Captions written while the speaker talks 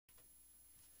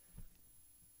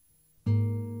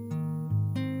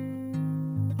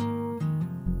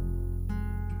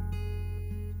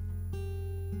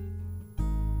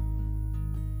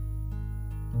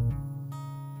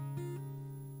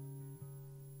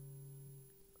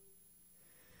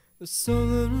There's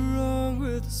something wrong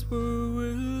with this world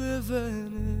we're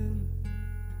living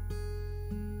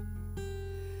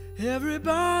in.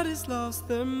 Everybody's lost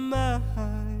their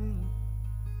mind,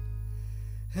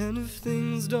 and if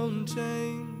things don't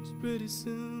change pretty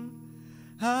soon,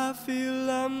 I feel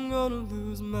I'm gonna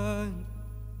lose mine.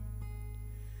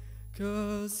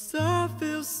 'Cause I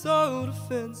feel so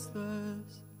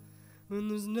defenseless when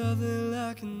there's nothing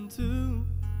I can do.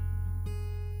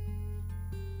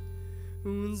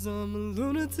 When some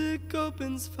lunatic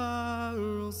opens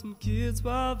fire on some kids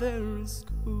while they're in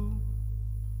school,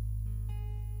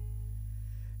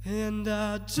 and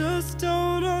I just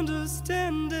don't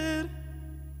understand it.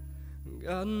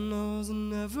 God knows I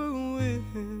never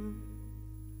will.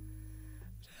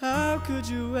 But how could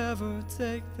you ever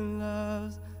take the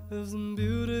lives of some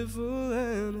beautiful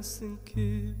innocent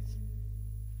kids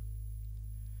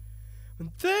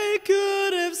when they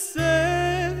could have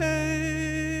saved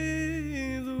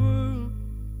the world?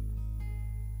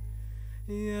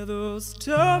 Yeah, those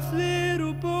tough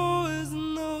little boys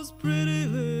and those pretty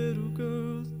little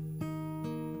girls,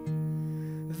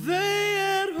 they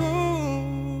had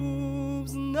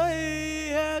hopes and they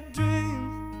had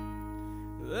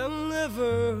dreams they'll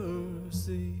never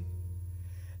see.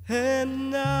 And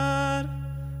tonight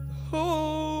the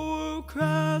whole world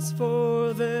cries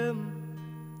for them.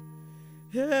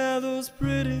 Yeah, those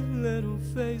pretty little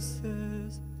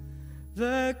faces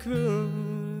that could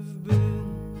have been.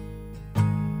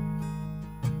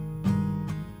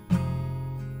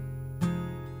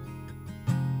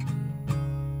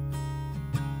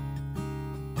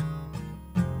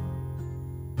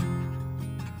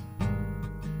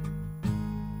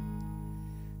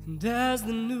 And as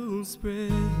the news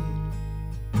spread,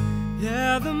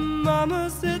 yeah, the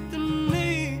mamas hit their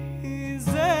knees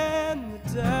and the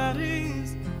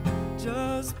daddies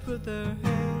just put their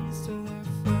hands to their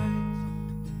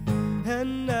face.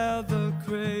 And now the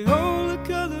Crayola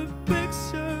colored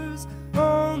pictures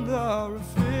on the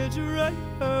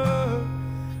refrigerator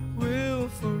will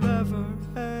forever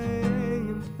hang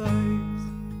in place.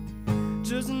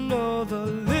 Just know the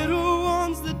little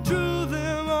ones that drew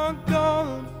them are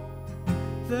gone.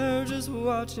 They're just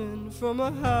watching from a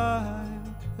high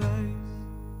place.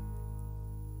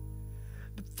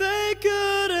 But they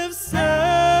could have saved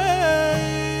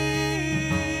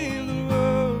the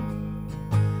world.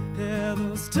 Yeah,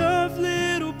 those tough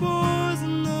little boys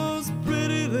and those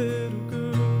pretty little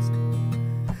girls,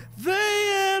 they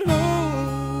had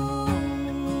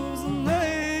hopes and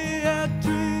they had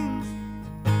dreams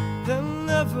they'll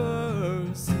never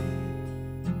see.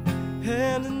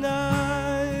 And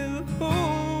tonight the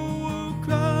whole world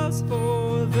cries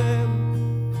for them.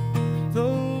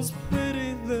 Those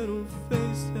pretty little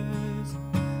faces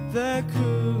that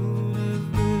could have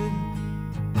been.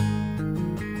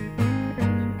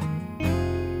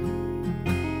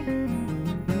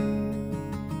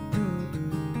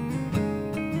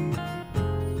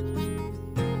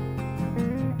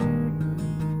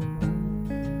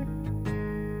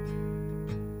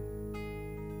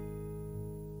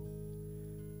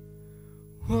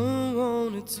 One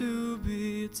wanted to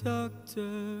be a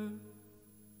doctor,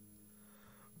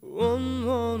 one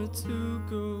wanted to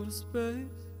go to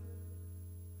space,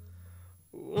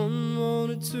 one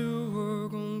wanted to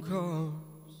work on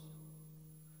cars,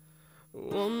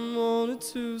 one wanted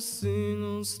to sing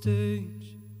on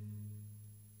stage.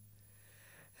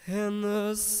 And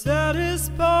the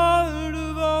saddest part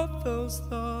of all those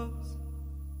thoughts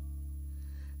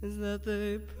is that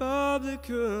they probably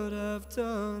could have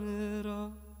done it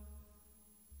all.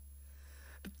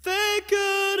 But they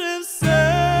could have saved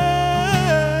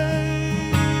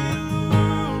the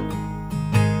world.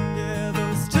 Yeah,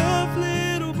 those tough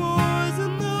little boys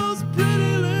and those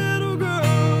pretty little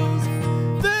girls,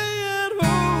 they had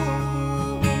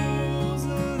hopes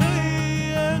and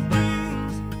they had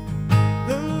dreams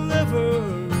they'll never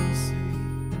see.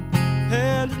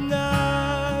 And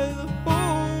tonight the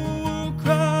whole world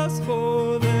cries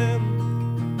for them.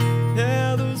 Yeah,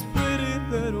 those pretty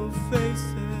little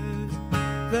faces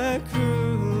that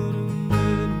could have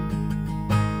been.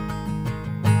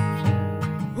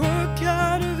 What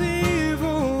kind of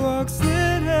evil walks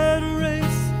in and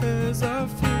erases our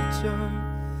future?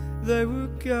 They were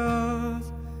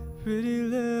God's pretty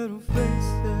little faces.